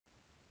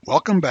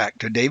Welcome back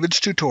to David's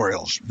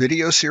Tutorials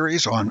video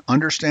series on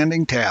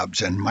understanding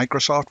tabs in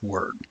Microsoft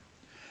Word.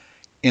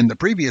 In the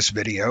previous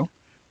video,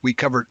 we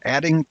covered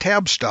adding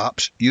tab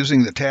stops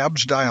using the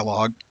tabs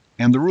dialog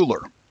and the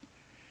ruler.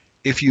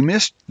 If you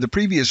missed the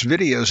previous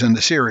videos in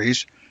the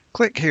series,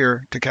 click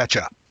here to catch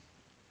up.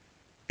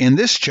 In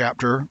this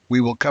chapter, we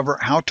will cover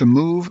how to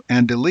move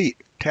and delete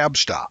tab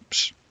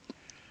stops.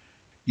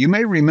 You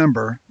may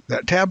remember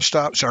that tab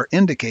stops are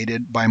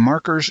indicated by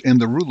markers in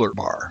the ruler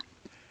bar.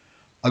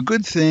 A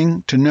good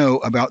thing to know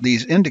about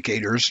these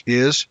indicators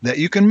is that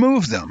you can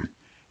move them,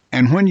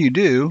 and when you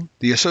do,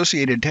 the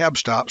associated tab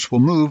stops will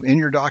move in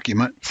your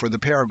document for the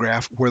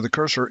paragraph where the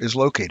cursor is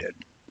located.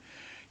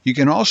 You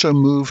can also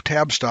move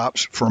tab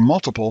stops for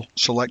multiple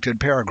selected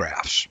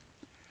paragraphs.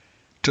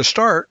 To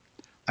start,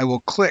 I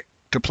will click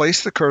to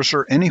place the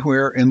cursor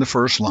anywhere in the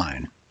first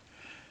line.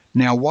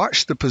 Now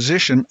watch the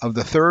position of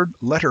the third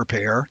letter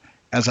pair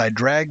as I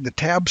drag the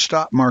tab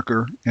stop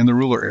marker in the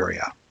ruler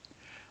area.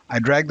 I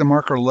drag the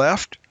marker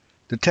left,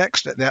 the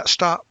text at that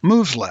stop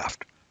moves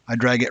left. I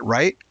drag it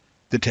right,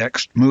 the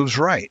text moves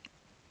right.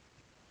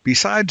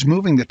 Besides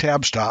moving the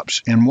tab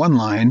stops in one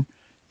line,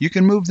 you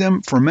can move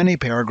them for many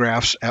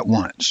paragraphs at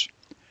once.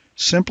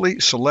 Simply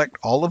select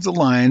all of the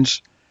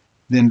lines,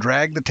 then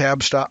drag the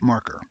tab stop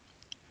marker.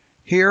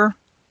 Here,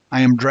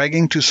 I am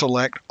dragging to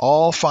select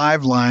all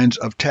 5 lines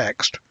of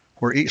text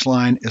where each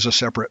line is a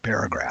separate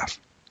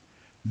paragraph.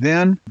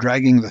 Then,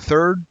 dragging the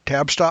third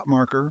tab stop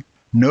marker,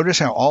 notice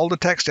how all the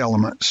text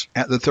elements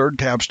at the third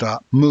tab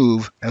stop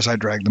move as I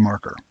drag the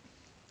marker.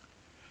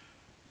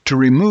 To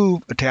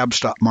remove a tab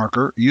stop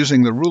marker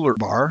using the ruler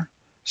bar,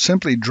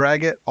 simply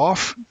drag it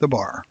off the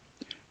bar.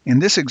 In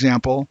this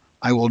example,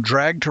 I will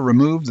drag to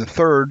remove the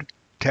third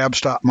tab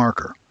stop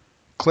marker.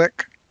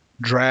 Click,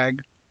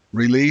 drag,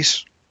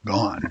 release,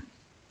 gone.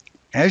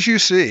 As you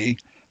see,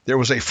 there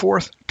was a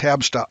fourth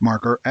tab stop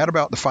marker at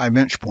about the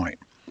 5-inch point.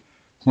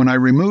 When I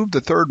removed the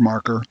third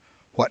marker,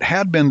 what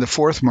had been the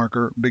fourth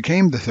marker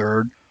became the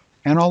third,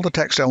 and all the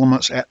text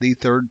elements at the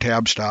third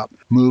tab stop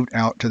moved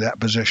out to that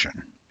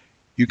position.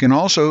 You can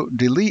also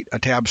delete a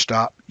tab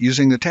stop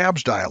using the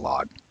tabs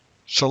dialog.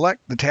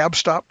 Select the tab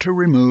stop to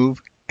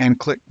remove and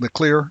click the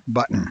Clear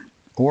button,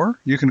 or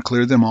you can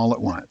clear them all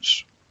at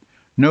once.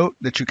 Note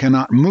that you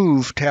cannot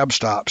move tab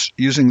stops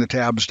using the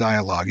tabs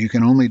dialog. You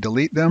can only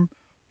delete them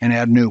and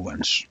add new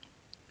ones.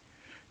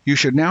 You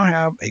should now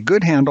have a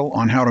good handle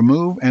on how to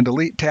move and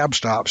delete tab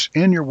stops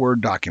in your Word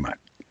document.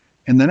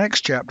 In the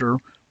next chapter,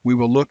 we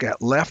will look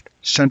at left,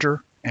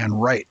 center,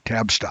 and right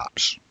tab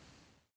stops.